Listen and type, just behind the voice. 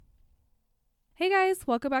Hey guys,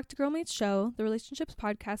 welcome back to Girl Meets Show, the relationships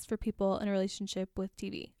podcast for people in a relationship with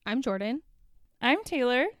TV. I'm Jordan. I'm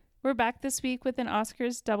Taylor. We're back this week with an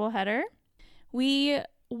Oscars doubleheader. We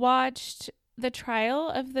watched The Trial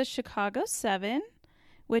of the Chicago 7,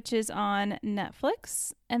 which is on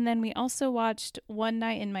Netflix. And then we also watched One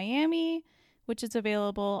Night in Miami, which is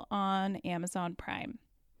available on Amazon Prime.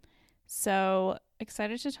 So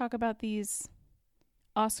excited to talk about these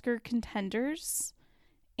Oscar contenders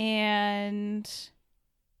and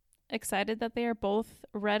excited that they are both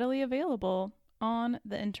readily available on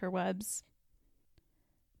the interwebs.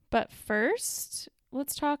 But first,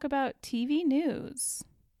 let's talk about TV news.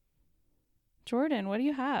 Jordan, what do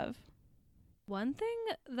you have? One thing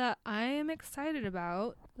that I am excited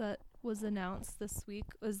about that was announced this week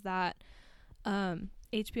was that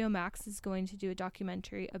HBO Max is going to do a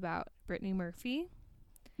documentary about Brittany Murphy.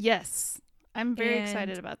 Yes, I'm very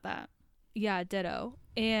excited about that. Yeah, ditto.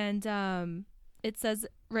 And it says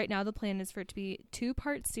right now the plan is for it to be a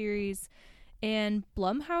 2-part series, and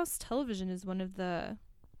Blumhouse Television is one of the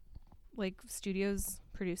studios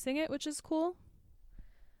producing it, which is cool.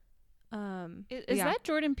 Is that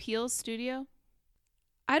Jordan Peele's studio?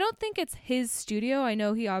 I don't think it's his studio. I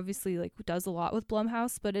know he obviously does a lot with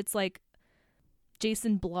Blumhouse, but it's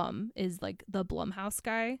Jason Blum is the Blumhouse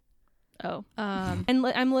guy. Oh. And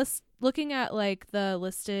I'm looking at the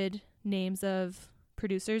listed names of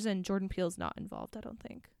producers, and Jordan Peele's not involved, I don't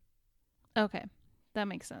think. Okay, that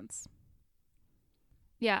makes sense.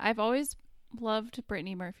 Yeah, I've always loved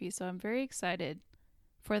Brittany Murphy, so I'm very excited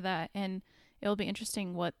for that, and it'll be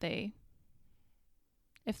interesting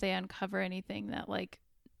if they uncover anything that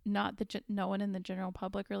no one in the general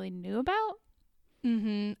public really knew about.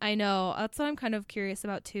 I know, that's what I'm kind of curious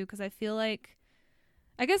about too, because I feel I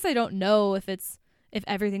guess I don't know if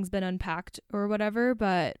everything's been unpacked or whatever,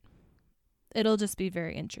 but it'll just be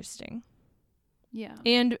very interesting. Yeah.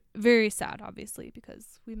 And very sad, obviously,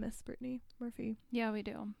 because we miss Brittany Murphy. Yeah, we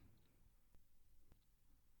do.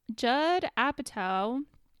 Judd Apatow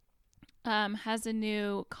has a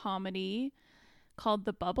new comedy called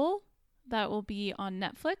The Bubble that will be on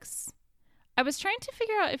Netflix. I was trying to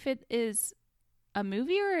figure out if it is a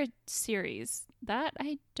movie or a series. That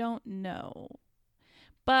I don't know.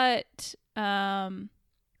 But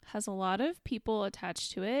has a lot of people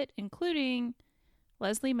attached to it, including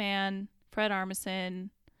Leslie Mann, Fred Armisen,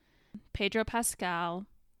 Pedro Pascal,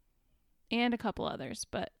 and a couple others.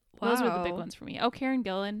 But those were the big ones for me. Oh, Karen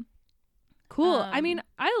Gillan. Cool. I mean,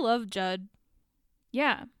 I love Judd.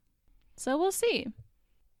 Yeah. So we'll see.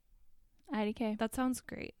 IDK. That sounds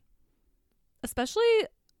great. Especially,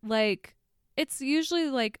 it's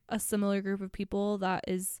usually a similar group of people that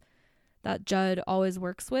Judd always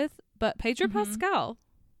works with, but Pedro Pascal.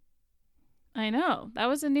 I know. That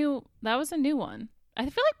was a new one. I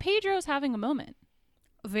feel like Pedro's having a moment.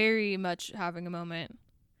 Very much having a moment.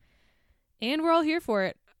 And we're all here for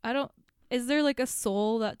it. Is there a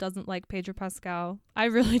soul that doesn't like Pedro Pascal? I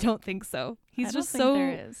really don't think so. He's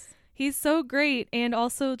there is. He's so great, and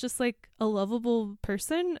also just a lovable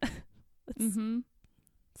person.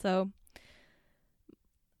 So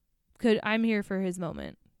I'm here for his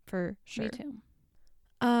moment for sure. Me too.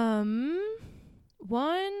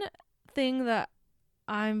 One thing that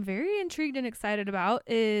I'm very intrigued and excited about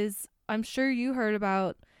is, I'm sure you heard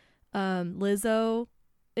about Lizzo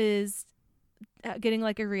is getting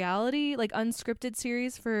a reality unscripted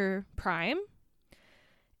series for Prime,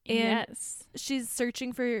 and yes, she's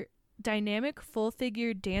searching for dynamic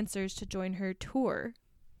full-figured dancers to join her tour,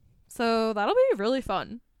 so that'll be really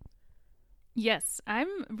fun. Yes,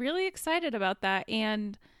 I'm really excited about that.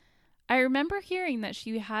 And I remember hearing that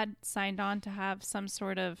she had signed on to have some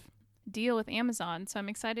sort of deal with Amazon, so I'm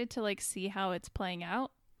excited to see how it's playing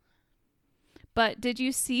out. But did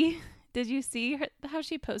you see how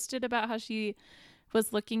she posted about how she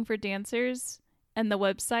was looking for dancers and the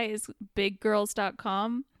website is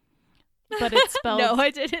biggirls.com, but it's spelled No, I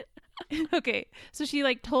didn't. Okay, so she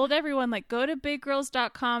told everyone go to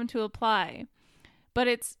biggirls.com to apply, but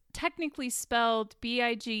it's technically spelled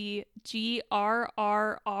BIGGRRRLS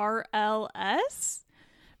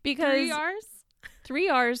because 3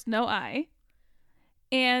 R's, no I,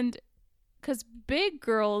 and because Big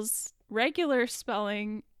Girls regular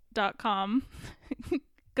spelling.com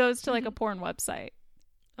goes to a porn website.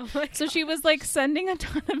 Oh my God. So she was sending a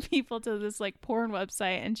ton of people to this porn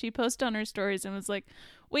website, and she posted on her stories and was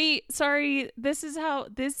wait, sorry, this is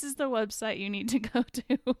the website you need to go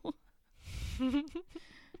to.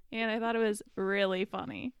 And I thought it was really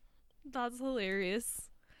funny. That's hilarious.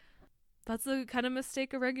 That's the kind of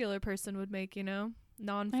mistake a regular person would make,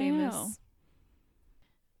 non-famous. I know.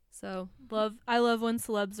 So I love when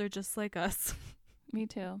celebs are just like us. Me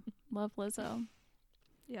too. Love Lizzo.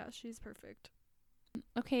 Yeah, she's perfect.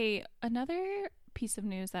 Okay, another piece of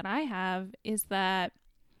news that I have is that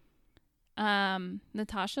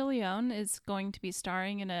Natasha Lyonne is going to be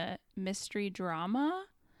starring in a mystery drama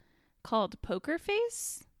called Poker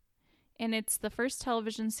Face. And it's the first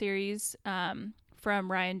television series from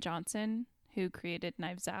Rian Johnson, who created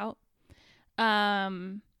Knives Out.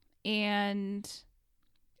 And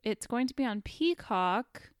it's going to be on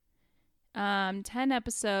Peacock, 10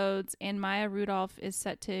 episodes, and Maya Rudolph is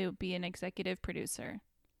set to be an executive producer.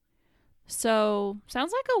 So,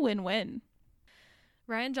 sounds like a win-win.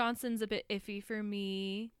 Rian Johnson's a bit iffy for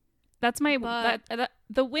me. That's my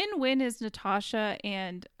the win-win is Natasha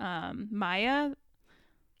and Maya.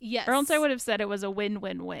 Yes. Or else I would have said it was a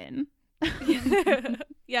win-win-win.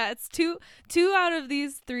 Yeah, it's two out of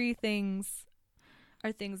these three things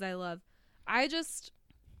are things I love.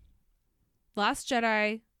 Last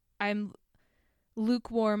Jedi, I'm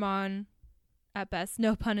lukewarm on at best.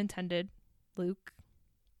 No pun intended. Luke.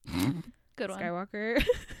 Good one. Skywalker.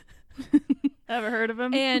 Ever heard of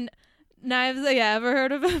him? And Knives, yeah, ever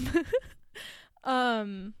heard of him?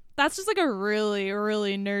 That's just like a really,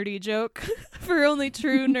 really nerdy joke for only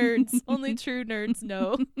true nerds. Only true nerds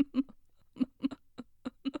know.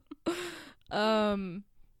 And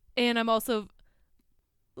I'm also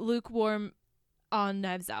lukewarm on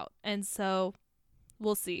Knives Out, and so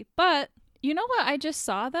we'll see. But you know what I just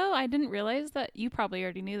saw, though? I didn't realize that. You probably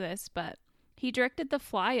already knew this, but he directed the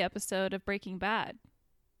Fly episode of Breaking Bad.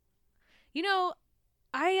 You know,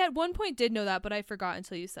 I at one point did know that, but I forgot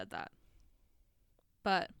until you said that.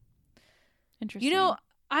 But Interesting. you know,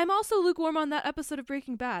 I'm also lukewarm on that episode of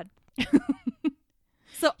Breaking Bad.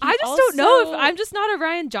 So I just don't know if I'm just not a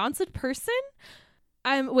Rian Johnson person.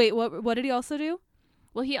 Wait, what did he also do?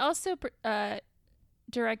 Well, he also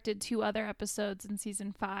directed 2 other episodes in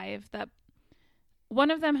season 5 that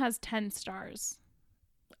one of them has 10 stars.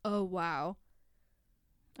 Oh, wow.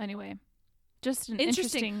 Anyway, just an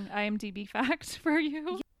interesting IMDb fact for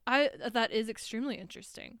you. That is extremely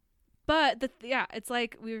interesting. But it's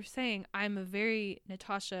like we were saying, I'm a very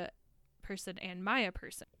Natasha person and Maya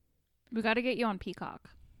person. We got to get you on Peacock.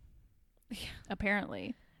 Yeah.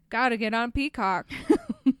 Apparently. Gotta get on Peacock.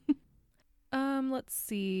 Let's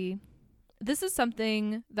see. This is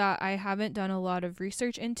something that I haven't done a lot of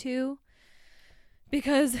research into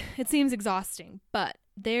because it seems exhausting, but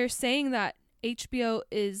they're saying that HBO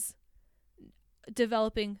is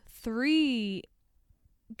developing 3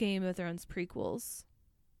 Game of Thrones prequels.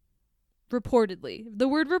 Reportedly. The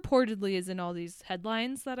word reportedly is in all these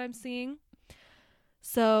headlines that I'm seeing.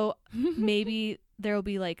 So maybe there will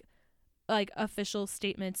be like official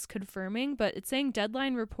statements confirming, but it's saying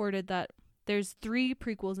Deadline reported that there's 3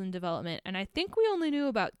 prequels in development, and I think we only knew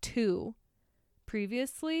about 2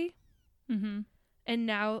 previously. Mm-hmm. And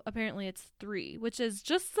now apparently it's 3, which is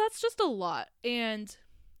that's just a lot. And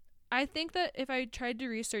I think that if I tried to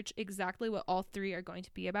research exactly what all 3 are going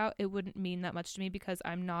to be about, it wouldn't mean that much to me because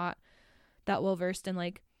I'm not that well versed in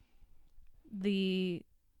like the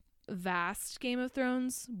vast Game of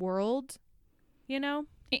Thrones world, you know?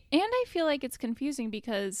 And I feel like it's confusing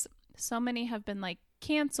because so many have been like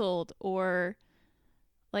canceled or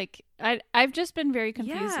like I've just been very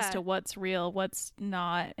confused as to what's real, what's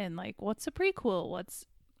not, and like what's a prequel, what's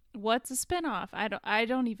a spinoff. I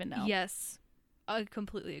don't even know. Yes. I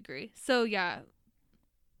completely agree. So yeah.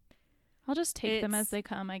 I'll just take them as they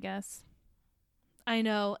come, I guess. I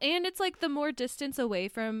know. And it's like the more distance away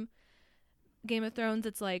from Game of Thrones,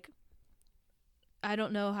 it's like I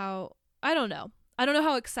don't know how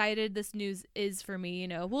excited this news is for me, you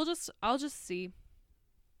know. I'll just see.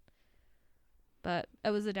 But it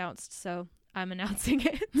was announced, so I'm announcing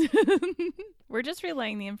it. We're just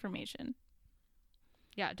relaying the information.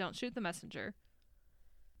 Yeah, don't shoot the messenger.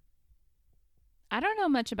 I don't know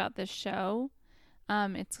much about this show.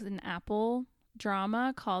 It's an Apple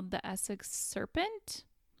drama called The Essex Serpent.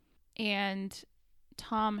 And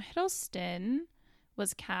Tom Hiddleston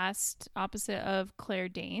was cast opposite of Claire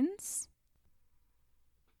Danes.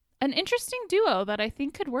 An interesting duo that I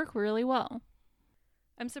think could work really well.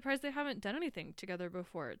 I'm surprised they haven't done anything together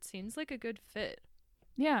before. It seems like a good fit.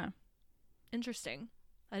 Yeah. Interesting.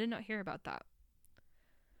 I did not hear about that.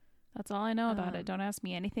 That's all I know about it. Don't ask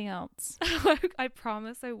me anything else. I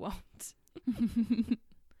promise I won't.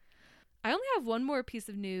 I only have one more piece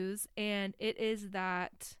of news, and it is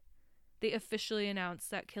that they officially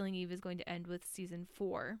announced that Killing Eve is going to end with season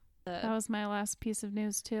 4. That was my last piece of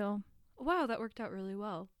news, too. Wow, that worked out really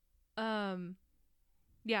well.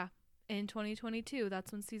 Yeah. In 2022,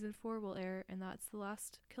 that's when season 4 will air, and that's the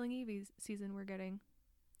last Killing Eve season we're getting.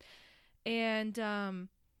 And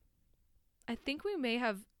I I think we may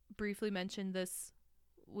have briefly mentioned this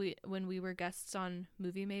when we were guests on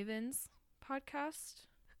Movie Mavens podcast.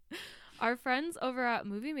 Our friends over at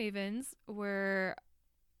Movie Mavens were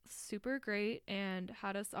super great and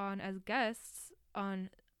had us on as guests on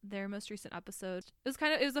their most recent episode. It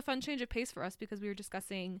was a fun change of pace for us because we were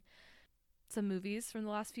discussing some movies from the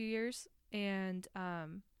last few years, and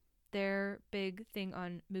their big thing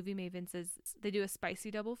on Movie Mavens is they do a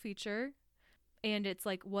spicy double feature, and it's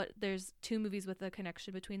like there's two movies with a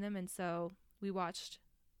connection between them, and so we watched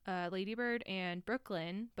Lady Bird and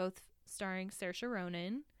Brooklyn, both starring Saoirse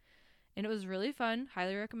Ronan, and it was really fun.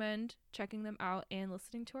 Highly recommend checking them out and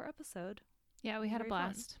listening to our episode. Yeah, we had a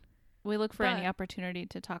blast. Fun. We look for any opportunity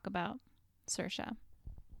to talk about Saoirse.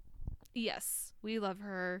 Yes, we love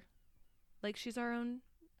her. Like she's our own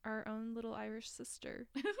little Irish sister.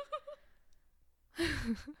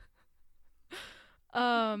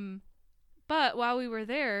 But while we were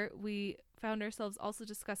there, we found ourselves also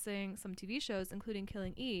discussing some TV shows, including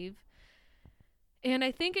Killing Eve. And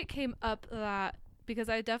I think it came up that, because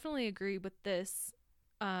I definitely agree with this,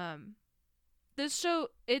 this show,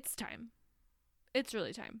 it's time. It's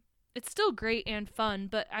really time. It's still great and fun,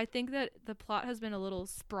 but I think that the plot has been a little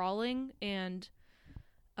sprawling and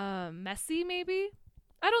messy, maybe.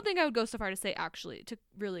 I don't think I would go so far to say actually to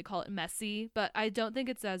really call it messy, but I don't think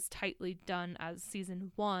it's as tightly done as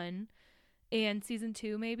season 1 and season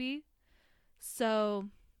 2 maybe. So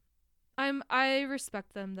I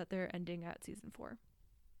respect them that they're ending at season 4.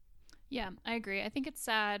 Yeah, I agree. I think it's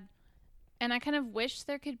sad, and I kind of wish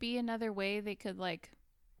there could be another way they could like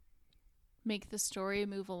make the story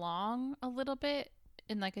move along a little bit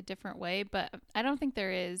in like a different way, but I don't think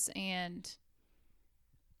there is, and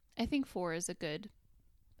I think 4 is a good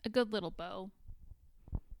little bow.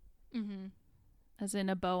 Mm-hmm. As in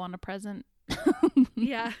a bow on a present.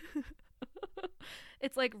 Yeah.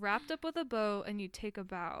 It's like wrapped up with a bow and you take a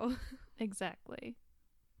bow. Exactly.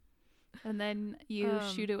 And then you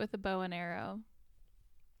shoot it with a bow and arrow.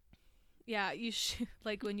 Yeah, you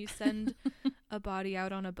like when you send a body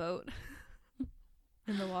out on a boat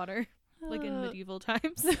in the water, like in medieval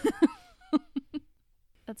times.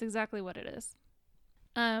 That's exactly what it is.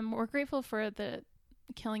 We're grateful for the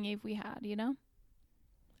Killing Eve we had, you know?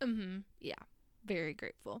 Mm-hmm. Yeah, very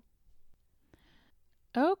grateful.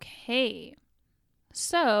 Okay.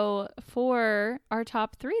 So for our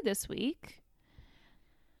top 3 this week,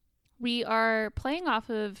 we are playing off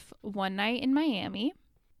of One Night in Miami.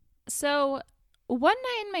 So One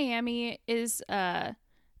Night in Miami is,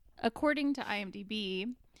 according to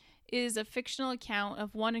IMDb, is a fictional account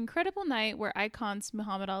of one incredible night where icons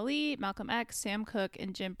Muhammad Ali, Malcolm X, Sam Cooke,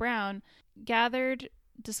 and Jim Brown gathered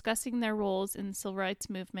discussing their roles in the civil rights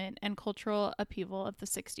movement and cultural upheaval of the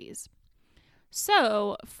 60s.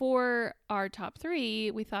 So for our top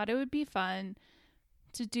 3, we thought it would be fun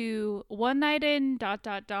to do One Night in ...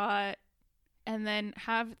 and then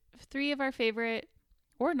have 3 of our favorite,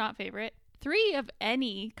 or not favorite, 3 of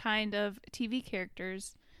any kind of TV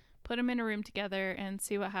characters, put them in a room together and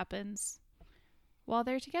see what happens while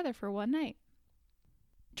they're together for one night.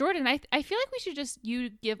 Jordan, I feel like we should just you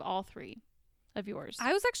give all 3 of yours.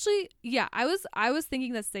 I was actually, yeah, I was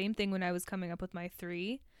thinking the same thing when I was coming up with my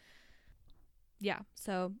 3. Yeah,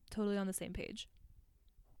 so totally on the same page.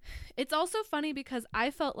 It's also funny because I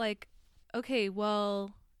felt like, okay,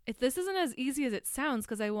 well, if this isn't as easy as it sounds,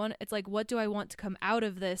 because it's like, what do I want to come out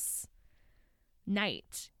of this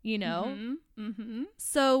night, you know? Mm-hmm. Mm-hmm.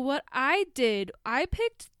 So what I did, I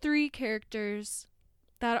picked 3 characters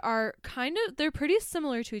that are they're pretty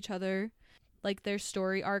similar to each other, like their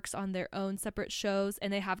story arcs on their own separate shows,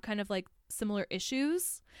 and they have kind of like similar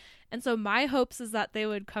issues. And so my hopes is that they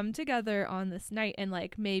would come together on this night and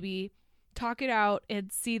like maybe talk it out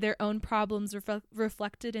and see their own problems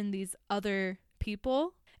reflected in these other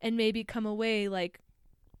people, and maybe come away like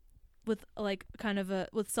with like kind of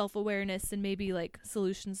with self-awareness and maybe like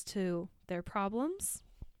solutions to their problems.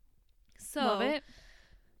 So love it.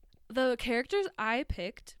 The characters I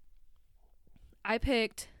picked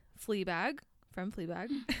Fleabag from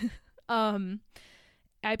Fleabag.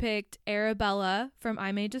 I picked Arabella from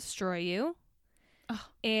I May Destroy You. Oh.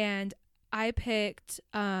 And I picked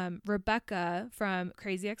Rebecca from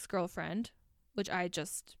Crazy Ex-Girlfriend, which I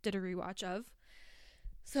just did a rewatch of.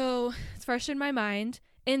 So it's fresh in my mind.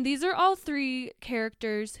 And these are all 3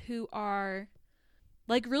 characters who are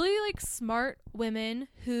like really like smart women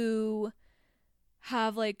who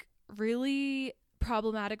have like really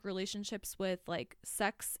problematic relationships with like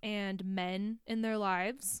sex and men in their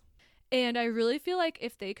lives. And I really feel like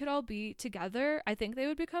if they could all be together, I think they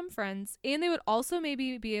would become friends. And they would also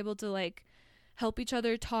maybe be able to like help each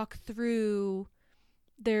other talk through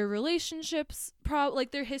their relationships,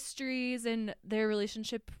 like their histories and their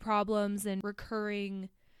relationship problems and recurring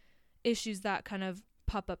issues that kind of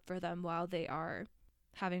pop up for them while they are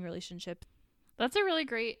having relationships. That's a really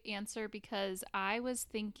great answer, because I was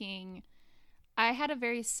thinking I had a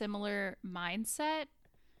very similar mindset,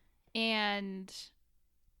 and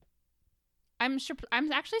I'm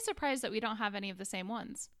actually surprised that we don't have any of the same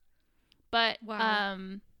ones. But wow.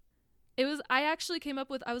 I actually came up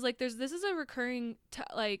with, I was like, this is a recurring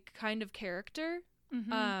like kind of character.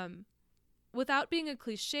 Mm-hmm. Without being a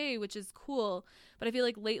cliche, which is cool, but I feel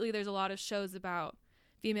like lately there's a lot of shows about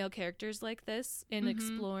female characters like this and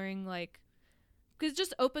exploring, like, because it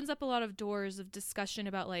just opens up a lot of doors of discussion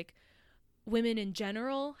about like women in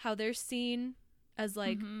general, how they're seen as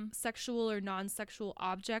like sexual or non-sexual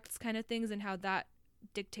objects kind of things, and how that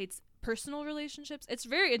dictates personal relationships. It's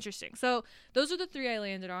very interesting. So those are the 3 I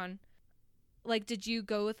landed on. Like, did you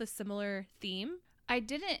go with a similar theme? I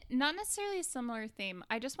didn't, not necessarily a similar theme.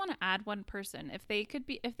 I just want to add one person. If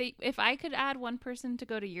I could add one person to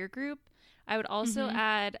go to your group, I would also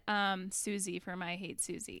add Susie from I Hate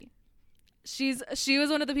Susie. She was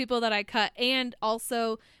one of the people that I cut, and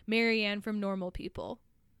also Marianne from Normal People.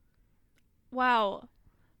 Wow.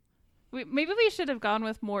 Maybe we should have gone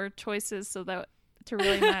with more choices so that to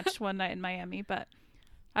really match One Night in Miami, but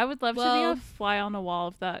I would love to be a fly on the wall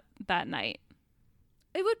of that night.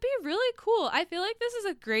 It would be really cool. I feel like this is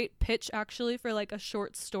a great pitch actually for like a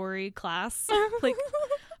short story class, like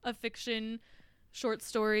a fiction short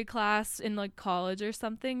story class in like college or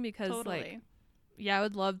something, because like, yeah, I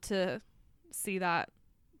would love to see that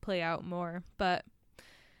play out more. But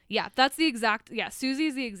yeah,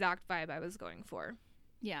 Susie's the exact vibe I was going for.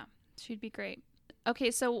 Yeah, she'd be great.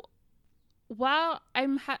 Okay, so while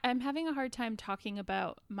I'm having a hard time talking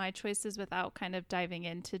about my choices without kind of diving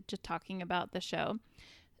into just talking about the show,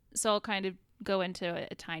 so I'll kind of go into it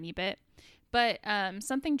a tiny bit. But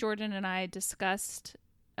something Jordan and I discussed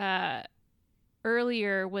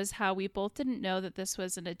earlier was how we both didn't know that this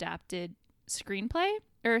was an adapted screenplay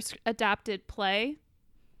or adapted play,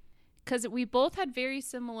 because we both had very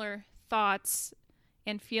similar thoughts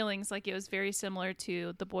and feelings. Like, it was very similar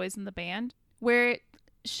to The Boys in the Band, where it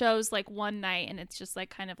shows like one night and it's just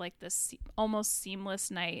like kind of like this almost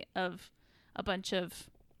seamless night of a bunch of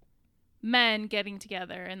men getting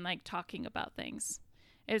together and like talking about things.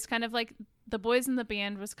 It's kind of like The Boys in the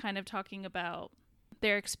Band was kind of talking about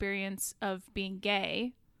their experience of being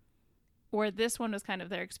gay, or this one was kind of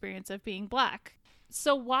their experience of being Black.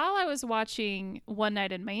 So while I was watching One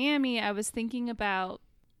Night in Miami, I was thinking about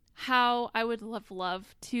how I would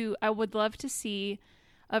love to see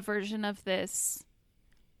a version of this,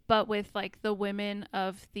 but with like the women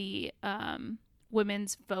of the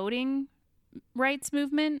women's voting rights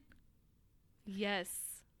movement.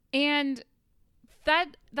 Yes. And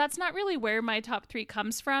that's not really where my top 3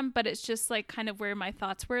 comes from, but it's just like kind of where my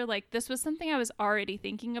thoughts were. Like, this was something I was already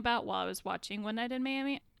thinking about while I was watching One Night in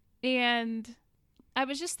Miami. And I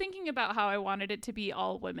was just thinking about how I wanted it to be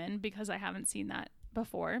all women, because I haven't seen that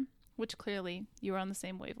before, which clearly you were on the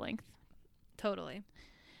same wavelength. Totally.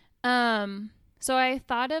 So I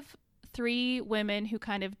thought of 3 women who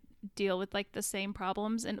kind of deal with like the same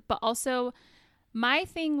problems, but also my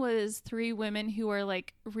thing was 3 women who are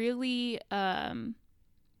like really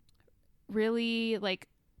like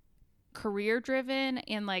career driven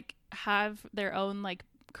and like have their own like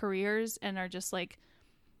careers and are just like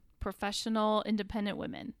professional independent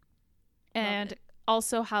women, and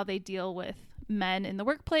also how they deal with men in the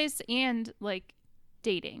workplace and like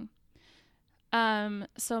dating.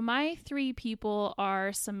 So my 3 people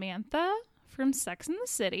are Samantha from Sex and the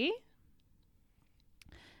City,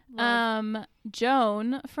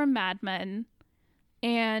 Joan from Mad Men,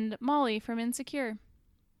 and Molly from Insecure.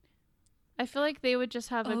 I feel like they would just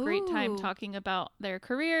have a great time talking about their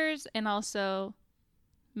careers and also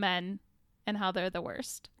men and how they're the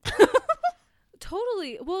worst.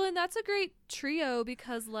 Totally. Well, and that's a great trio,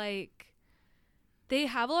 because like they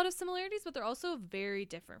have a lot of similarities, but they're also very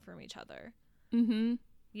different from each other. Mm-hmm.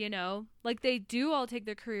 You know, like they do all take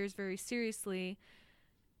their careers very seriously.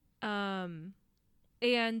 But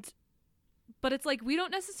it's like we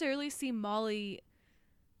don't necessarily see Molly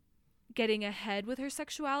getting ahead with her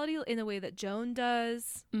sexuality in the way that Joan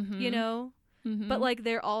does, you know? Mm-hmm. But like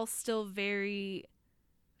they're all still very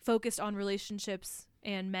focused on relationships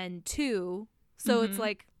and men too. So it's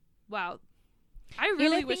like, wow, I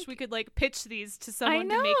really wish we could like pitch these to someone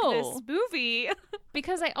to make this movie.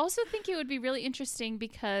 Because I also think it would be really interesting,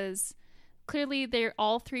 because clearly they're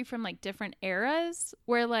all 3 from like different eras,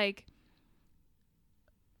 where like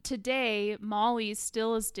today Molly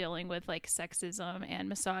still is dealing with like sexism and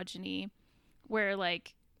misogyny, where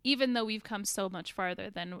like even though we've come so much farther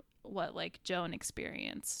than what like Joan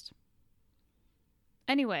experienced.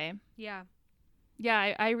 Anyway, Yeah.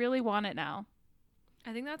 I really want it now.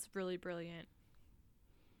 I think that's really brilliant.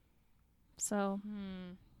 So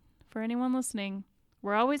for anyone listening,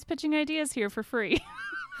 we're always pitching ideas here for free.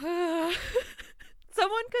 Someone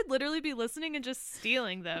could literally be listening and just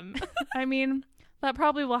stealing them. I mean, that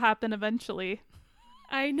probably will happen eventually.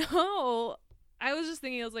 I know. I was just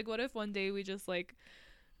thinking, I was like, what if one day we just like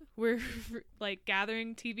we're like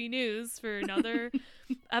gathering TV news for another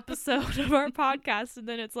episode of our podcast, and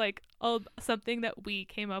then it's like something that we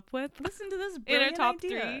came up with. Listen to this in our brilliant top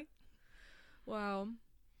idea. 3. Wow.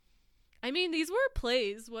 I mean, these were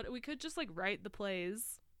plays. What we could just like write the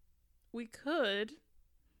plays. We could,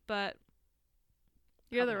 But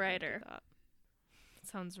you're I'm the not gonna do writer. that. It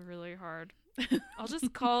sounds really hard. I'll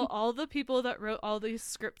just call all the people that wrote all these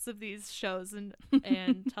scripts of these shows and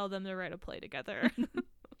tell them to write a play together.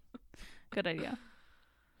 Good idea.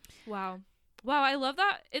 Wow, I love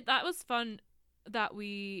that. That was fun that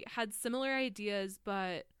we had similar ideas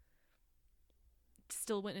but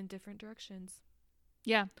still went in different directions.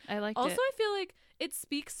 Yeah, I liked Also, it. I feel like it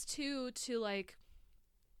speaks to like,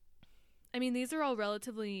 I mean, these are all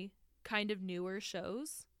relatively kind of newer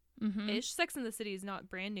shows ish. Sex and the City is not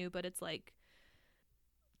brand new, but it's like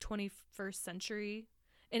 21st century,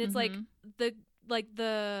 and it's like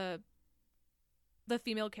the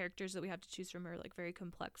female characters that we have to choose from are like very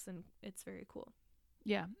complex, and it's very cool.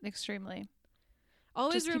 Yeah, extremely.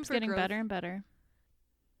 Always Just room keeps for getting growth. better and better.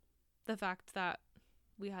 The fact that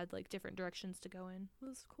we had like different directions to go in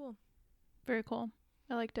was cool. Very cool.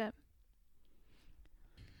 I liked it.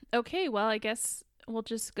 Okay, well, I guess we'll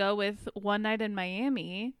just go with One Night in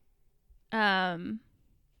Miami.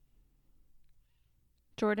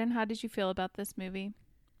 Jordan, how did you feel about this movie?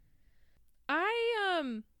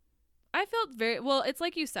 I felt very well. It's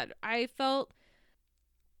like you said. I felt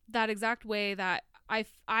that exact way that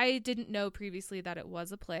I didn't know previously that it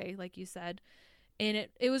was a play, like you said, and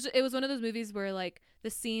it was one of those movies where like the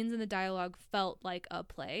scenes and the dialogue felt like a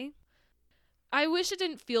play. I wish it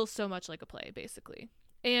didn't feel so much like a play, basically.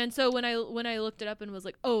 And so when I looked it up and was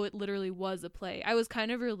like, oh, it literally was a play, I was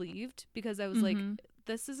kind of relieved because I was like,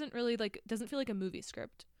 this isn't really like, doesn't feel like a movie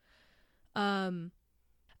script.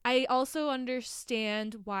 I also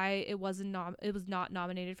understand why it was not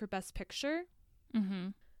nominated for Best Picture.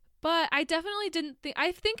 But I definitely didn't think,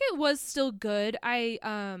 I think it was still good. I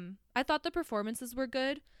thought the performances were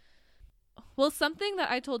good. Well, something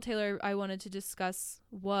that I told Taylor I wanted to discuss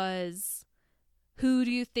was, who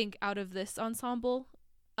do you think out of this ensemble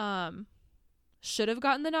should have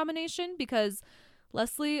gotten the nomination? Because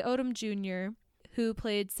Leslie Odom Jr., who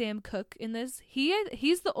played Sam Cooke in this,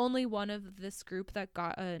 he's the only one of this group that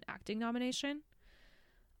got an acting nomination.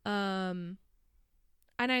 And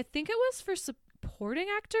I think it was for supporting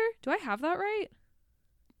actor. Do I have that right?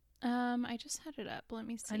 I just had it up. Let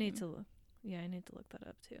me see. I need to look that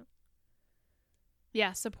up too.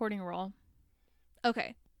 Yeah, supporting role.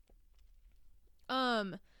 Okay.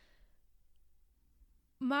 I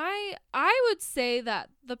would say that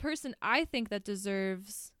the person I think that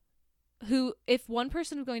deserves, if one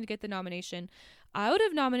person was going to get the nomination, I would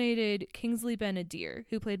have nominated Kingsley Ben-Adir,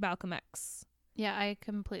 who played Malcolm X. Yeah, I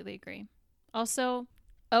completely agree. Also,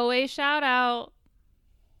 OA shout out.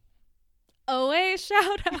 OA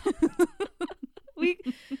shout out.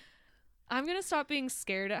 I'm going to stop being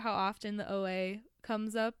scared at how often the OA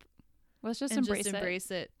comes up. Let's just and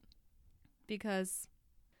embrace it. Because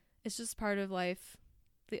it's just part of life.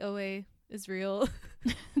 The OA is real.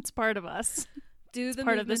 It's part of us. Do the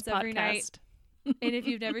part of this movements every night. podcast. And if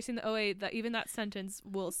you've never seen the OA, even that sentence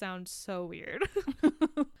will sound so weird.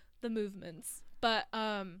 The movements. But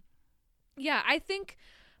yeah, I think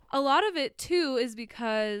a lot of it too is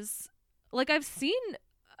because like I've seen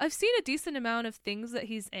a decent amount of things that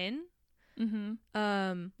he's in.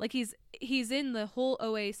 Like he's in the whole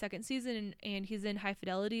OA second season, and he's in High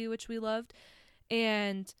Fidelity, which we loved,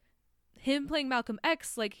 and him playing Malcolm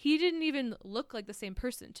X, like he didn't even look like the same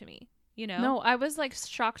person to me, you know? No, I was like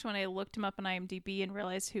shocked when I looked him up on IMDb and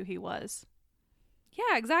realized who he was.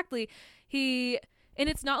 Yeah, exactly. And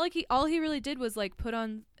it's not like all he really did was like put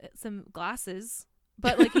on some glasses,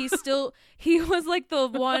 but like he was like the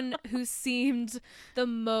one who seemed the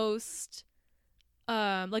most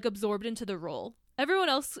like absorbed into the role. Everyone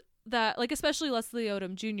else that like, especially Leslie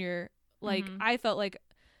Odom Jr., like I felt like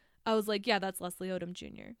I was like, yeah, that's Leslie Odom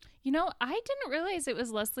Jr. You know, I didn't realize it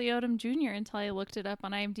was Leslie Odom Jr. until I looked it up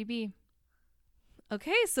on IMDb.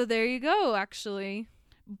 Okay, so there you go, actually.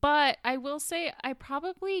 But I will say I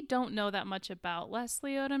probably don't know that much about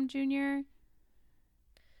Leslie Odom Jr.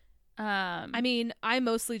 I mean, I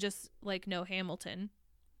mostly just like know Hamilton.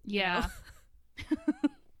 Yeah.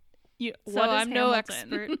 So I'm no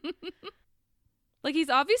expert. Like, he's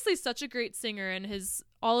obviously such a great singer, and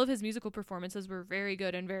all of his musical performances were very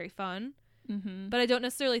good and very fun. Mm-hmm. But I don't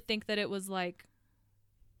necessarily think that it was like,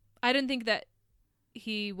 I didn't think that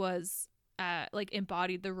he was like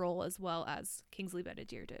embodied the role as well as Kingsley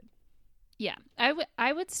Ben-Adir did. Yeah,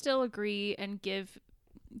 I would still agree and give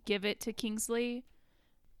it to Kingsley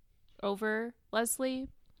over Leslie.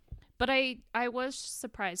 But I was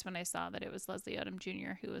surprised when I saw that it was Leslie Odom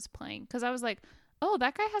Jr. who was playing, because I was like, oh,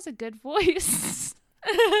 that guy has a good voice.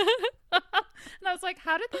 And I was like,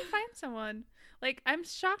 how did they find someone? Like, I'm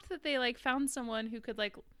shocked that they like found someone who could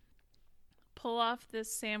like pull off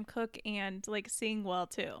this Sam Cooke and like sing well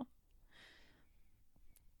too.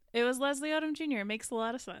 It was Leslie Odom Jr. It makes a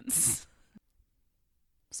lot of sense.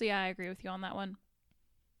 So yeah, I agree with you on that one.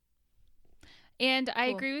 And I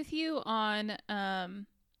agree with you on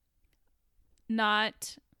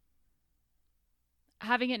not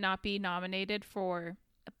having it not be nominated for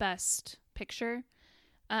Best Picture.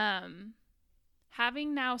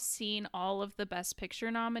 Having now seen all of the Best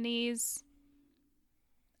Picture nominees,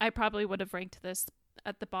 I probably would have ranked this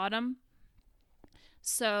at the bottom.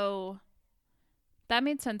 So that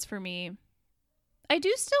made sense for me. I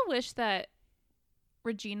do still wish that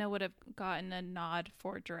Regina would have gotten a nod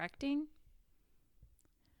for directing.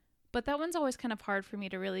 But that one's always kind of hard for me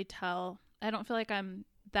to really tell. I don't feel like I'm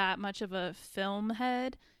that much of a film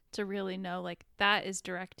head to really know, like, that is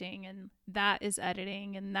directing and that is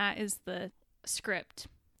editing and that is the script.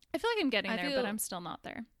 I feel like I'm getting there, but I'm still not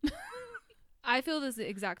there. I feel this the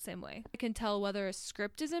exact same way. I can tell whether a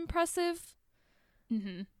script is impressive,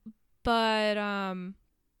 but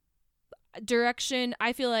direction,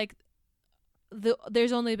 I feel like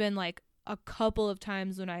there's only been like a couple of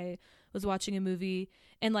times when I was watching a movie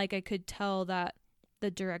and like I could tell that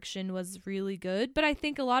the direction was really good, but I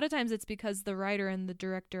think a lot of times it's because the writer and the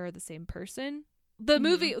director are the same person. The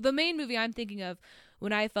main movie I'm thinking of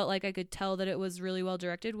when I felt like I could tell that it was really well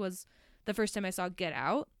directed was the first time I saw Get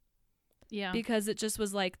Out. Yeah. Because it just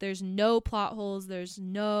was like, there's no plot holes. There's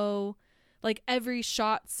no, like, every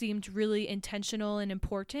shot seemed really intentional and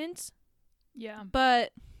important. Yeah.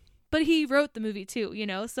 But he wrote the movie too, you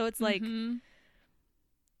know? So it's like,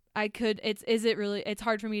 it's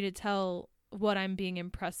hard for me to tell what I'm being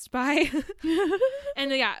impressed by.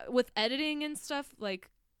 And yeah, with editing and stuff, like,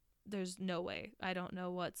 there's no way. I don't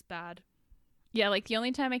know what's bad. Yeah, like the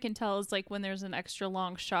only time I can tell is like when there's an extra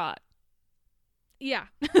long shot. Yeah,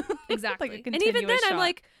 exactly. Like and even then shot. I'm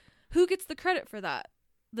like, who gets the credit for that?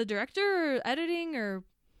 The director or editing, or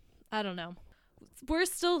I don't know. We're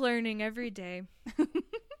still learning every day.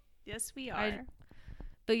 Yes, we are.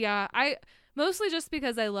 But yeah, I mostly just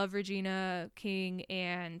because I love Regina King,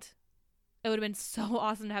 and it would have been so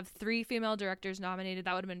awesome to have 3 female directors nominated.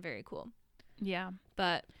 That would have been very cool. Yeah.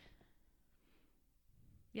 But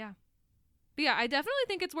yeah, I definitely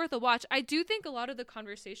think it's worth a watch. I do think a lot of the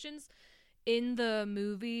conversations in the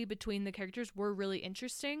movie between the characters were really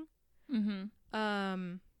interesting.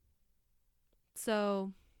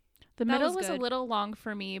 So the middle was a little long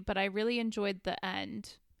for me, but I really enjoyed the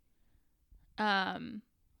end. And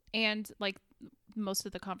like most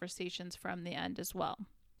of the conversations from the end as well.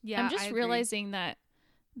 Yeah, I'm just realizing that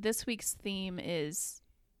this week's theme is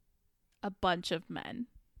a bunch of men.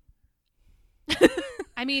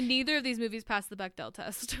 I mean, neither of these movies passed the Bechdel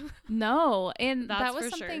test. No, and That's that was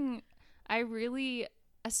for something sure. I really,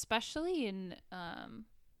 especially in,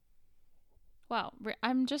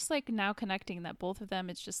 I'm just like now connecting that both of them,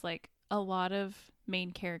 it's just like a lot of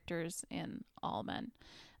main characters and all men.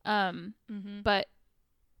 But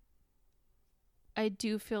I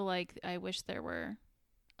do feel like I wish there were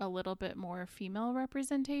a little bit more female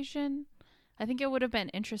representation. I think it would have been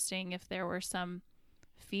interesting if there were some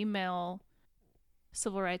female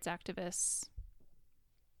civil rights activists.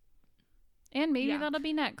 And maybe that'll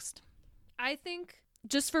be next. I think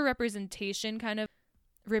just for representation, kind of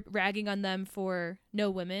ragging on them for no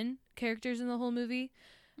women characters in the whole movie,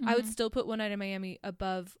 I would still put One Night in Miami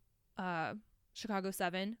above Chicago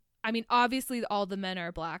 7. I mean, obviously all the men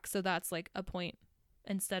are black, so that's like a point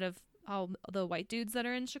instead of all the white dudes that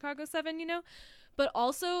are in Chicago 7, you know? But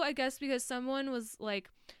also, I guess because someone was like,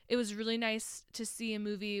 it was really nice to see a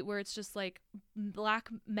movie where it's just like black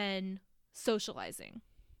men socializing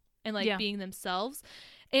and like being themselves.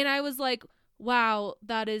 And I was like, wow,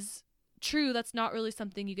 that is true. That's not really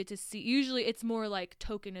something you get to see. Usually it's more like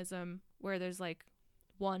tokenism where there's like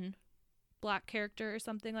one black character or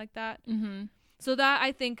something like that. So that,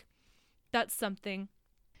 I think that's something.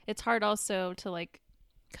 It's hard also to like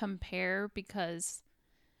compare because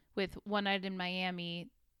with One Night in Miami,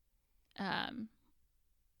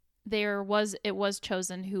 it was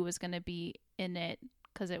chosen who was going to be in it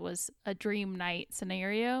because it was a dream night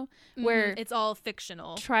scenario where it's all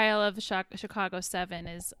fictional. Trial of Chicago 7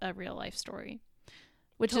 is a real life story,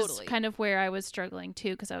 which is kind of where I was struggling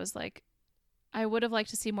too, because I was like, I would have liked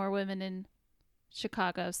to see more women in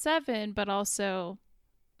Chicago 7, but also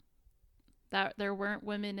that there weren't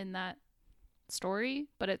women in that story,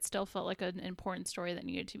 but it still felt like an important story that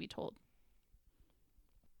needed to be told.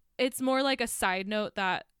 It's more like a side note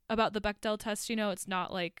that about the Bechdel test, it's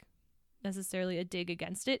not like necessarily a dig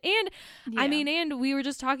against it. And I mean, and we were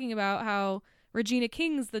just talking about how Regina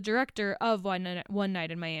King's the director of One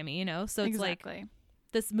Night in Miami, so it's like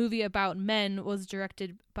this movie about men was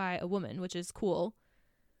directed by a woman, which is cool.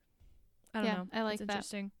 I don't know. I like that.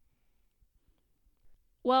 Interesting.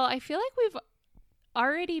 Well, I feel like we've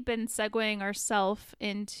already been segueing ourselves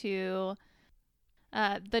into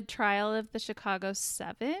the trial of the Chicago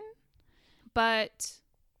 7, but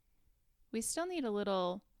we still need a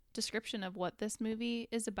little description of what this movie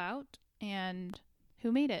is about and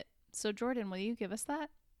who made it. So Jordan, will you give us that?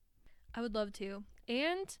 I would love to.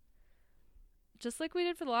 And just like we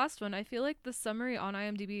did for the last one, I feel like the summary on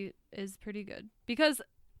IMDb is pretty good, because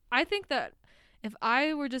I think that if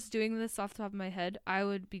I were just doing this off the top of my head, I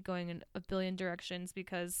would be going in a billion directions,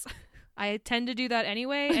 because I tend to do that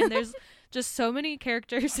anyway, and there's just so many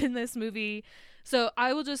characters in this movie. So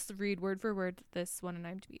I will just read word for word this one on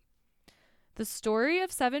IMDb. The story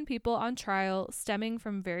of 7 people on trial stemming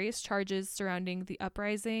from various charges surrounding the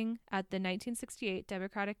uprising at the 1968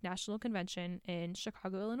 Democratic National Convention in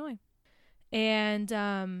Chicago, Illinois.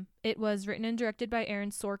 And it was written and directed by Aaron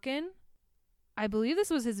Sorkin. I believe this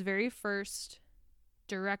was his very first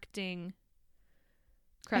directing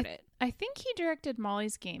credit. I think he directed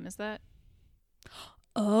Molly's Game. Is that?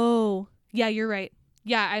 Oh, yeah, you're right.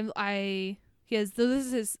 Yeah, he has. So this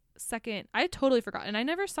is his second. I totally forgot, and I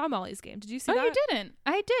never saw Molly's Game. Did you see that? Oh, you didn't.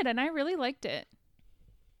 I did, and I really liked it.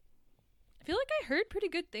 I feel like I heard pretty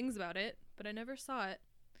good things about it, but I never saw it.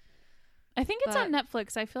 I think it's on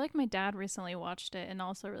Netflix. I feel like my dad recently watched it and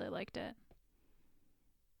also really liked it.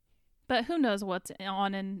 But who knows what's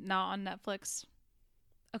on and not on Netflix.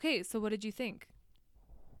 Okay, so what did you think?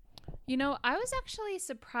 I was actually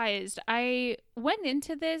surprised. I went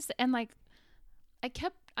into this and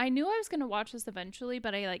I knew I was going to watch this eventually,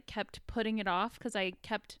 but I kept putting it off because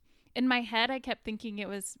in my head, I kept thinking it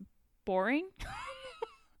was boring,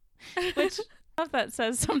 which I don't know if that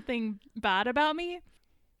says something bad about me.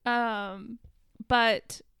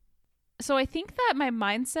 But so I think that my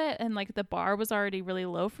mindset and the bar was already really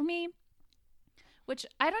low for me, which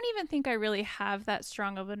I don't even think I really have that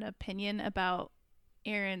strong of an opinion about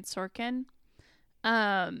Aaron Sorkin.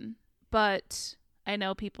 But I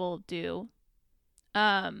know people do.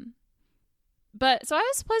 But so I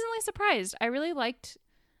was pleasantly surprised. I really liked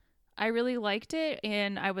it,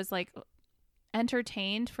 and I was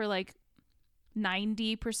entertained for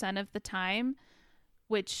 90% of the time,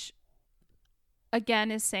 which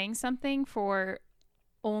again is saying something for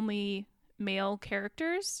only male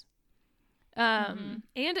characters. And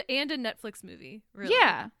a Netflix movie, really.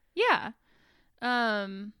 Yeah. I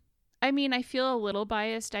mean, I feel a little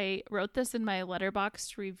biased. I wrote this in my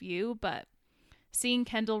Letterboxd review, but seeing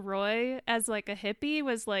Kendall Roy as a hippie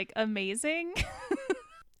was amazing.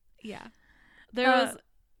 Yeah. There was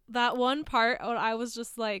that one part when I was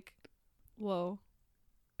just whoa.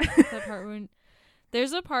 That part when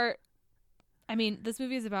there's a part, I mean, this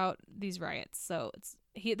movie is about these riots, so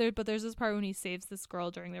but there's this part when he saves this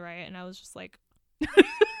girl during the riot, and I was just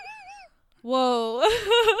whoa.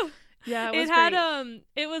 Yeah,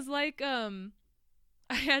 it was I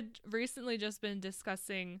had recently just been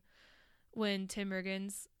discussing when Tim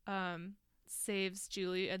Riggins saves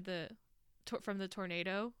Julie at from the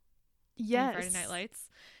tornado. Yes. In Friday Night Lights,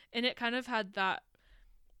 and it kind of had that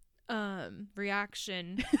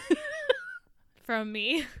reaction from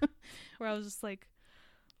me where I was just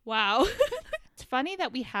wow. It's funny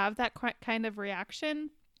that we have that kind of reaction,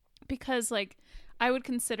 because I would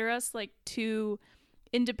consider us two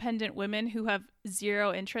independent women who have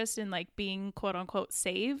zero interest in being quote unquote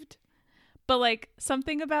saved, but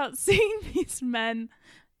something about seeing these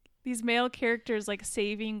male characters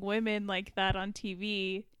saving women like that on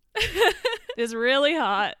TV is really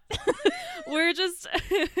hot. We're just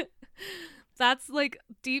that's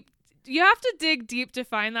deep. You have to dig deep to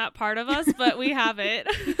find that part of us, but we have it.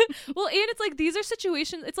 Well, and it's these are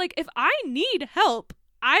situations, it's if I need help,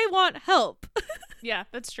 I want help. Yeah,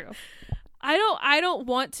 that's true. I don't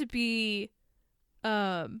want to be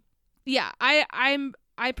I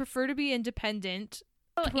prefer to be independent,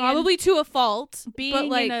 probably to a fault. Being but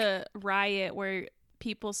like, in a riot where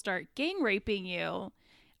people start gang raping you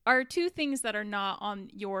are two things that are not on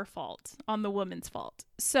your fault, on the woman's fault.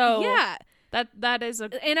 So yeah, that is a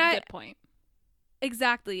good point.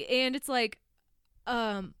 Exactly. And it's like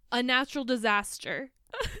a natural disaster.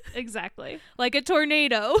 Exactly. Like a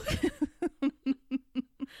tornado.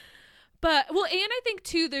 But, well, and I think,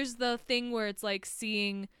 too, there's the thing where it's, like,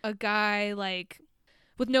 seeing a guy, like,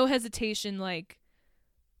 with no hesitation, like,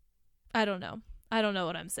 I don't know. I don't know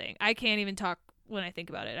what I'm saying. I can't even talk when I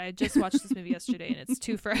think about it. I just watched this movie yesterday, and it's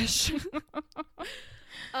too fresh.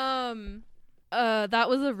 That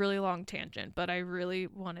was a really long tangent, but I really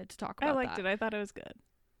wanted to talk about that. I liked it. I thought it was good.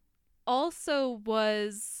 Also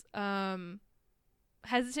was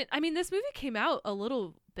hesitant. I mean, this movie came out a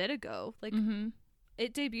little bit ago. Like,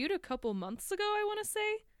 it debuted a couple months ago, I want to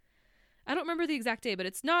say. I don't remember the exact day, but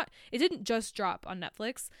it didn't just drop on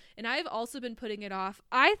Netflix. And I've also been putting it off.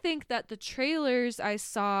 I think that the trailers I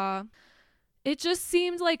saw, it just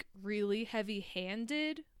seemed like really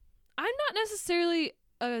heavy-handed. I'm not necessarily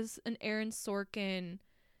as an Aaron Sorkin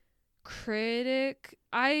critic.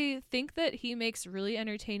 I think that he makes really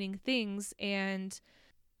entertaining things, and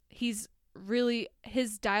his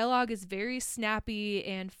dialogue is very snappy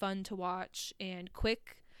and fun to watch and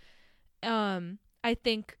quick. I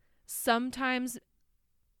think sometimes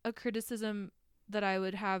a criticism that I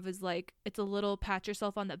would have is like, it's a little pat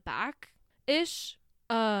yourself on the back ish.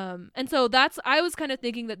 And so I was kind of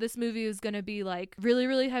thinking that this movie was going to be like really,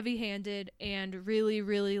 really heavy handed and really,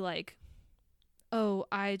 really like, oh,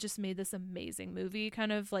 I just made this amazing movie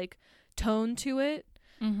kind of like tone to it.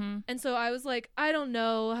 And so I was like, I don't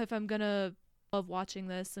know if I'm going to love watching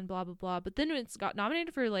this and blah, blah, blah. But then it's got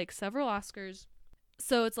nominated for like several Oscars.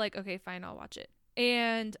 So it's like, okay, fine, I'll watch it.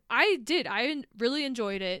 And I did. I really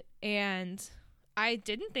enjoyed it. And I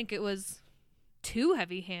didn't think it was too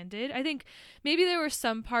heavy-handed. I think maybe there were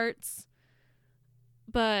some parts,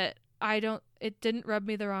 but it didn't rub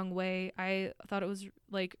me the wrong way. I thought it was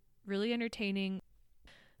like really entertaining.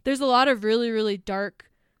 There's a lot of really, really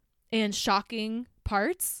dark and shocking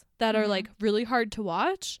parts that are like really hard to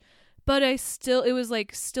watch, but it was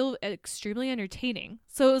like still extremely entertaining.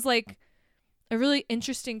 So it was like a really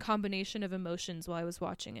interesting combination of emotions while I was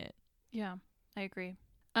watching it. Yeah, I agree.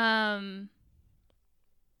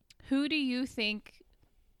 Who do you think,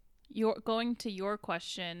 going to your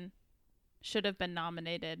question, should have been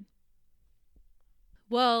nominated?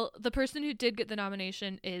 Well, the person who did get the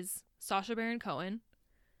nomination is Sacha Baron Cohen.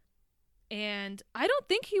 And I don't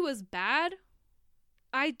think he was bad.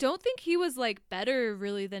 I don't think he was like better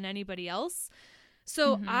really than anybody else.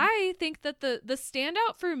 So I think that the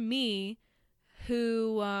standout for me,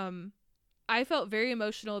 who I felt very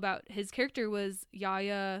emotional about his character, was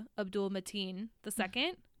Yahya Abdul-Mateen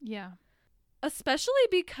II. Yeah. Especially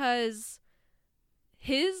because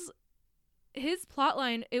his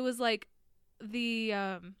plotline, it was like the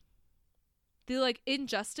like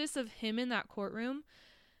injustice of him in that courtroom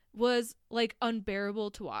was like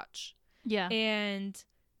unbearable to watch. Yeah. And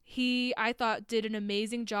I thought did an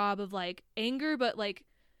amazing job of like anger, but like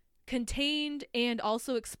contained and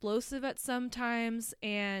also explosive at some times.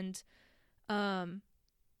 And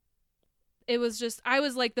it was just, I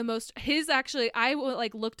was like I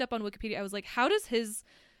like looked up on Wikipedia. I was like,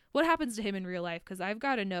 what happens to him in real life? Because I've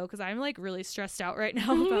got to know, because I'm like really stressed out right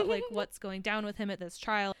now about like what's going down with him at this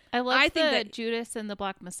trial. I think that Judas and the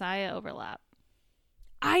Black Messiah overlap.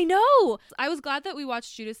 I know. I was glad that we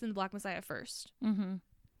watched Judas and the Black Messiah first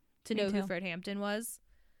to know who Fred Hampton was.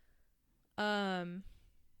 But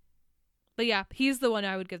yeah, he's the one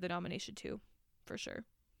I would give the nomination to, for sure.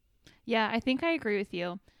 Yeah, I think I agree with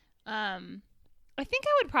you. I think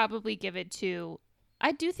I would probably give it to,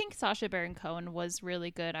 I do think Sacha Baron Cohen was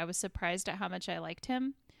really good. I was surprised at how much I liked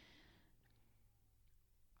him.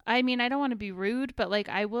 I mean, I don't want to be rude, but like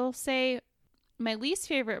I will say my least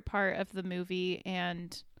favorite part of the movie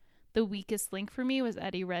and the weakest link for me was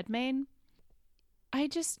Eddie Redmayne. I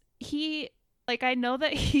know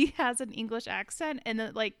that he has an English accent, and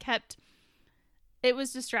it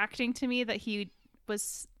was distracting to me that he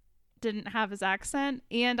didn't have his accent.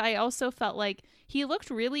 And I also felt like he looked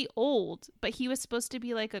really old, but he was supposed to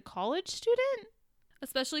be like a college student.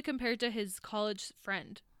 Especially compared to his college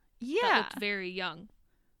friend. Yeah. That looked very young.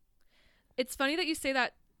 It's funny that you say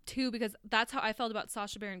that too, because that's how I felt about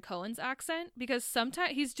Sacha Baron Cohen's accent, because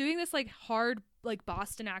sometimes he's doing this like hard like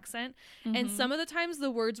Boston accent, and some of the times the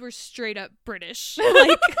words were straight up British.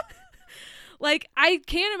 Like I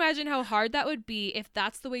can't imagine how hard that would be if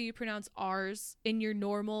that's the way you pronounce R's in your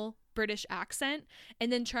normal British accent,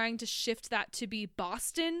 and then trying to shift that to be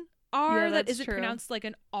Boston R Yeah, that that's isn't true. pronounced like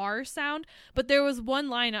an R sound. But there was one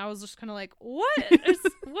line I was just kind of like, what?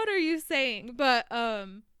 What are you saying? But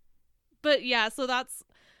yeah, so that's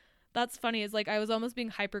funny. Is like I was almost being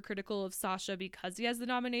hypercritical of Sasha because he has the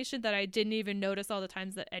nomination that I didn't even notice all the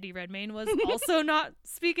times that Eddie Redmayne was also not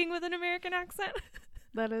speaking with an American accent.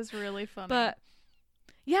 That is really funny. But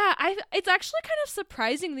yeah, it's actually kind of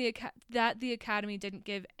surprising that the Academy didn't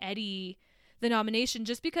give Eddie the nomination,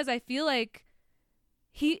 just because I feel like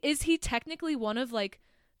he technically one of like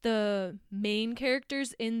the main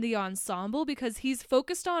characters in the ensemble, because he's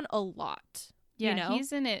focused on a lot. yeah, you know?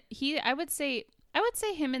 he's in it. I would say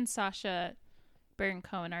him and Sacha Baron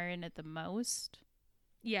Cohen are in it the most.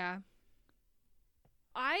 Yeah.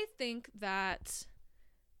 I think that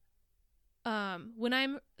when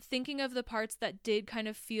I'm thinking of the parts that did kind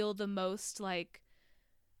of feel the most like,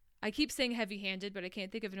 I keep saying heavy-handed, but I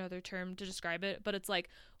can't think of another term to describe it, but it's like,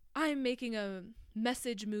 I'm making a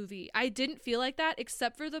message movie. I didn't feel like that,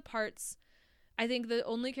 except for the parts. I think the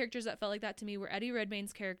only characters that felt like that to me were Eddie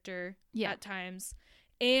Redmayne's character at times,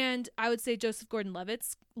 and I would say Joseph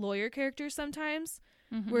Gordon-Levitt's lawyer character sometimes,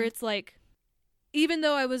 where it's like, even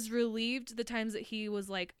though I was relieved the times that he was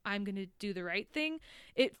like, I'm going to do the right thing,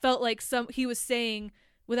 it felt like he was saying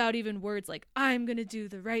without even words, like, I'm going to do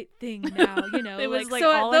the right thing now, you know? It was like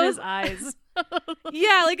so all in his eyes.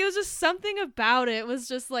 Yeah, like it was just something about it was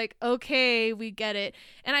just like, okay, we get it.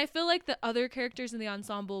 And I feel like the other characters in the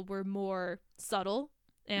ensemble were more subtle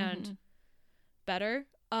and better.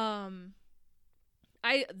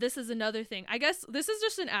 This is another thing. I guess this is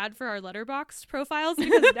just an ad for our Letterboxd profiles,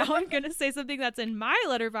 because now I'm going to say something that's in my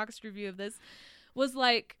Letterboxd review of this, was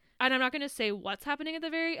like, and I'm not going to say what's happening at the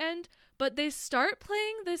very end, but they start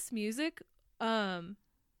playing this music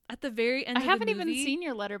at the very end of the movie. I haven't even seen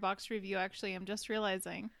your Letterboxd review, actually. I'm just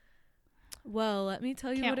realizing. Well, let me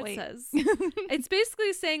tell you Can't what wait. it says. It's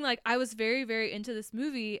basically saying, like, I was very, very into this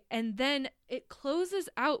movie, and then it closes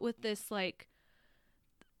out with this, like,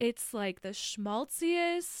 it's like the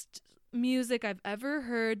schmaltziest music I've ever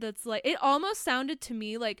heard. That's like, it almost sounded to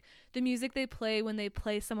me like the music they play when they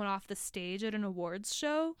play someone off the stage at an awards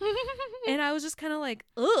show. And I was just kind of like,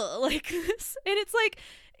 ugh, like this. And it's like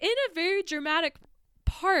in a very dramatic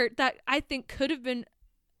part that I think could have been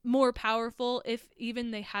more powerful if even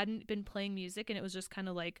they hadn't been playing music, and it was just kind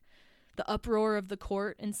of like the uproar of the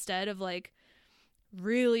court instead of like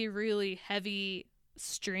really, really heavy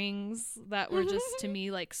strings that were just, to me,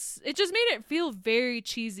 like, it just made it feel very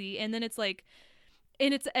cheesy. And then it's like,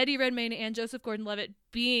 and it's Eddie Redmayne and Joseph Gordon-Levitt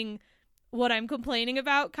being what I'm complaining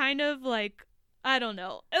about, kind of like, I don't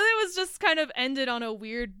know, and it was just kind of ended on a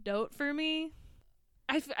weird note for me.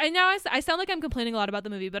 I sound like I'm complaining a lot about the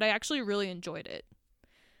movie, but I actually really enjoyed it.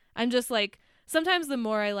 I'm just like, sometimes the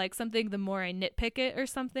more I like something, the more I nitpick it or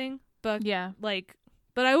something. But yeah, like,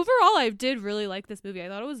 but overall, I did really like this movie. I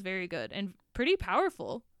thought it was very good and pretty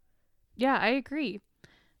powerful. Yeah, I agree.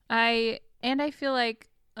 I feel like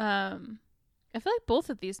both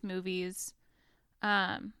of these movies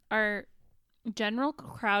are general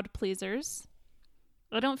crowd pleasers.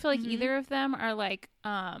 I don't feel like either of them are like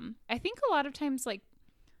I think a lot of times like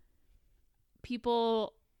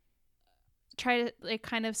people try to like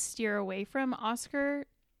kind of steer away from Oscar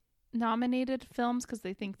nominated films because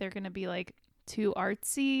they think they're going to be like too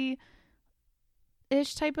artsy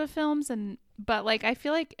ish type of films, but like I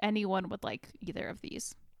feel like anyone would like either of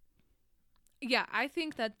these. Yeah, I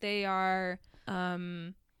think that they are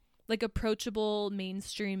like approachable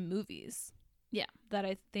mainstream movies. Yeah, that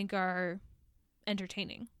I think are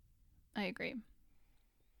entertaining. I agree.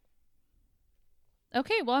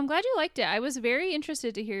 Okay, well, I'm glad you liked it. I was very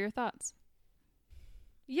interested to hear your thoughts.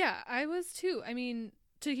 Yeah, I was too. I mean,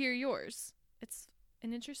 to hear yours. It's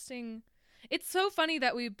an interesting... It's so funny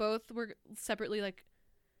that we both were separately, like,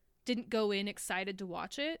 didn't go in excited to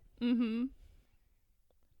watch it. Mm-hmm.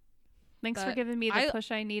 Thanks for giving me the push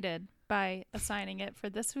I needed by assigning it for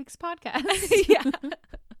this week's podcast. Yeah.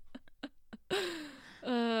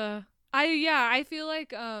 I feel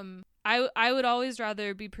like I would always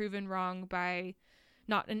rather be proven wrong by,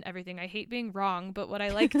 not in everything. I hate being wrong, but what I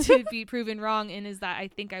like to be proven wrong in is that I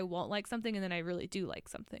think I won't like something and then I really do like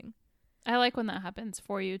something. I like when that happens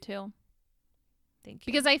for you too. Thank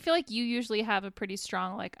you. Because I feel like you usually have a pretty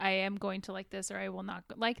strong, like, I am going to like this or I will not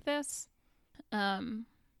like this.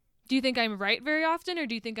 Do you think I'm right very often, or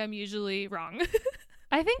do you think I'm usually wrong?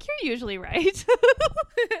 I think you're usually right.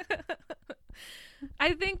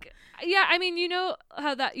 I think, yeah, I mean, you know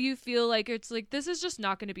how that you feel like it's like, this is just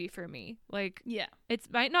not going to be for me. Like, yeah, it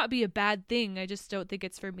might not be a bad thing. I just don't think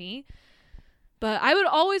it's for me. But I would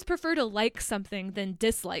always prefer to like something than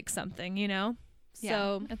dislike something, you know? Yeah,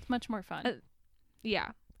 So it's much more fun.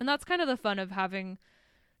 Yeah. And that's kind of the fun of having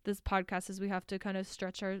this podcast, is we have to kind of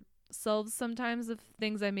stretch ourselves sometimes of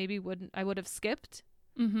things I would have skipped.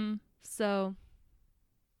 Mm-hmm. So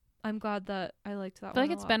I'm glad that I liked that one. I feel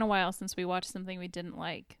like it's been a while since we watched something we didn't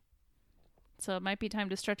like. So it might be time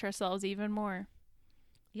to stretch ourselves even more.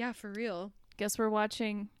 Yeah, for real. Guess we're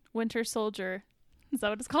watching Winter Soldier. Is that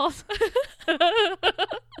what it's called?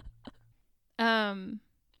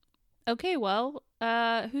 Okay, well,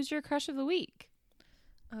 who's your crush of the week?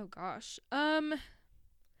 Oh gosh.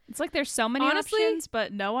 It's like there's so many honestly, options,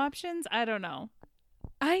 but no options. I don't know.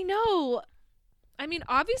 I know. I mean,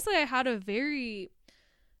 obviously I had a very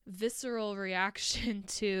visceral reaction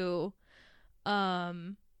to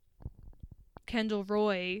Kendall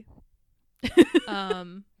Roy.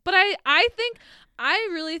 But I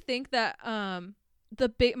really think that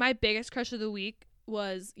my biggest crush of the week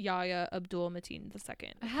was Yahya Abdul-Mateen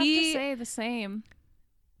II. I have to say the same.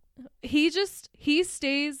 He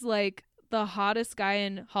stays like the hottest guy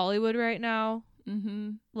in Hollywood right now.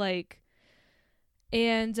 Mm-hmm. Like,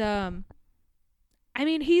 and I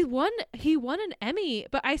mean, he won an Emmy,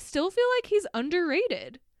 but I still feel like he's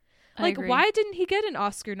underrated. Like, why didn't he get an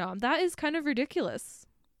Oscar nom? That is kind of ridiculous.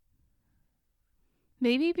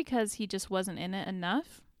 Maybe because he just wasn't in it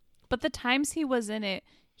enough. But the times he was in it,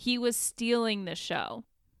 he was stealing the show.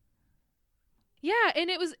 Yeah, and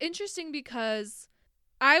it was interesting because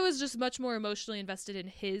I was just much more emotionally invested in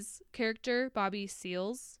his character, Bobby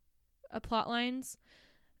Seale's plot lines,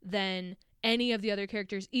 than any of the other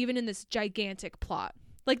characters, even in this gigantic plot.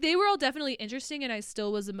 Like, they were all definitely interesting, and I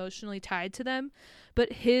still was emotionally tied to them.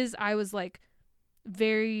 But I was, like,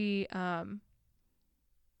 very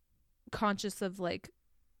conscious of, like,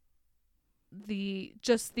 the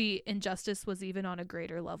injustice was even on a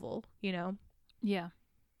greater level, you know? Yeah,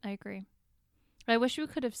 I agree. I wish we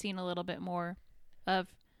could have seen a little bit more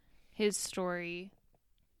of his story,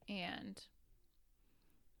 and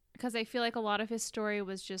because I feel like a lot of his story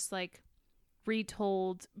was just like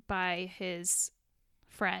retold by his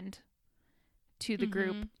friend to the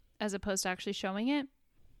group as opposed to actually showing it.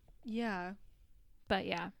 Yeah. But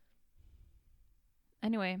yeah.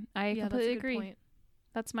 Anyway, I completely agree. Point.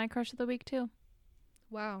 That's my crush of the week too.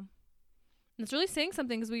 Wow. It's really saying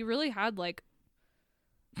something because we really had like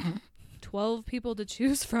 12 people to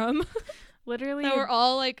choose from. Literally. That were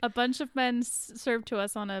all like a bunch of men served to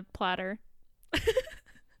us on a platter.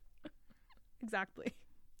 Exactly.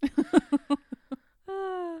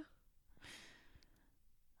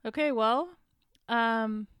 Okay, well,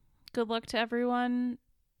 good luck to everyone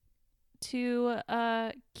to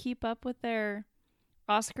keep up with their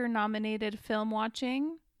Oscar-nominated film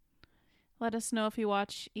watching. Let us know if you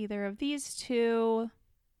watch either of these two.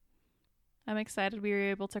 I'm excited we were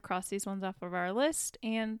able to cross these ones off of our list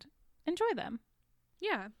and enjoy them.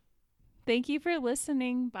 Yeah. Thank you for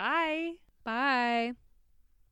listening. Bye. Bye.